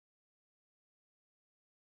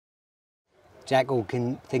Jack, all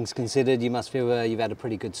things considered, you must feel you've had a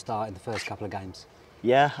pretty good start in the first couple of games.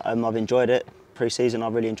 Yeah, I've enjoyed it. Pre-season, I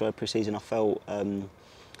really enjoyed pre-season. I felt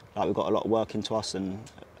like we got a lot of work into us, and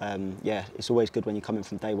yeah, it's always good when you come in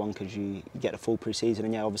from day one because you get a full pre-season.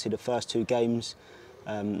 And yeah, obviously the first two games,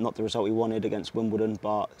 not the result we wanted against Wimbledon,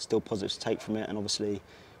 but still positives to take from it. And obviously,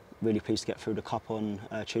 really pleased to get through the cup on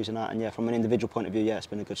Tuesday night. And yeah, from an individual point of view, yeah, it's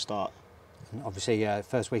been a good start. And obviously,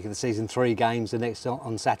 first week of the season, 3 games. The next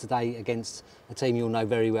on Saturday against a team you'll know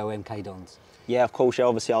very well, MK Dons. Yeah, of course. Yeah,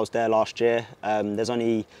 obviously I was there last year. There's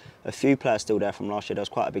only a few players still there from last year. There was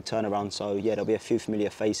quite a big turnaround, so yeah, there'll be a few familiar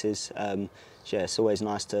faces. So yeah, it's always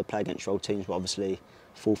nice to play against your old teams, but obviously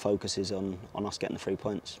full focus is on us getting the 3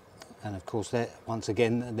 points. And of course, once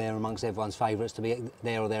again, they're amongst everyone's favourites to be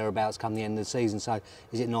there or thereabouts come the end of the season. So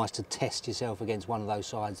is it nice to test yourself against one of those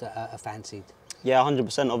sides that are fancied? Yeah,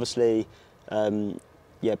 100%. Obviously,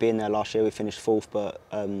 yeah, being there last year, we finished 4th, but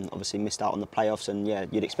obviously missed out on the playoffs. And yeah,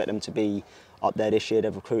 you'd expect them to be up there this year.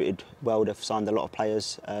 They've recruited well. They've signed a lot of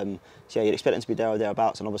players. So yeah, you'd expect them to be there or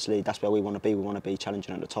thereabouts. And obviously, that's where we want to be. We want to be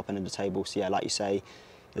challenging at the top end of the table. So yeah, like you say,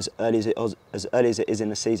 as early as it is in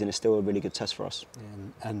the season, it's still a really good test for us.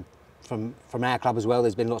 Yeah, and from our club as well,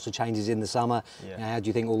 there's been lots of changes in the summer. Yeah. How do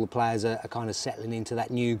you think all the players are kind of settling into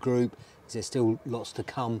that new group? Is there still lots to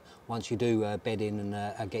come once you do bed in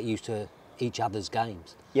and get used to each other's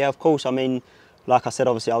games? Yeah, of course. I mean, like I said,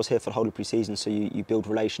 obviously I was here for the whole of pre-season, so you build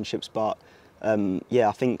relationships. But yeah,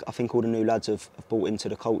 I think all the new lads have bought into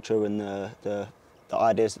the culture and the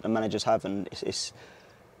ideas that the managers have, and it's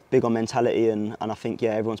big on mentality. And I think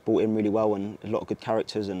yeah, everyone's bought in really well, and a lot of good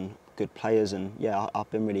characters and good players. And yeah, I've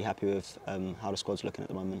been really happy with how the squad's looking at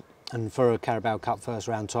the moment. And for a Carabao Cup first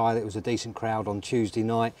round tie, it was a decent crowd on Tuesday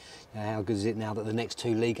night. How good is it now that the next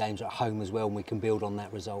 2 league games are at home as well, and we can build on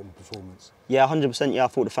that result and performance? Yeah, 100%. Yeah, I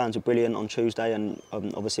thought the fans were brilliant on Tuesday, and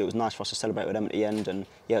obviously it was nice for us to celebrate with them at the end. And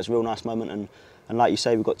yeah, it was a real nice moment. And like you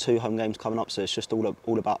say, we've got 2 home games coming up, so it's just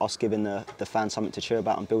all about us giving the fans something to cheer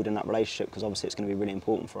about and building that relationship, because obviously it's going to be really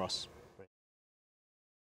important for us.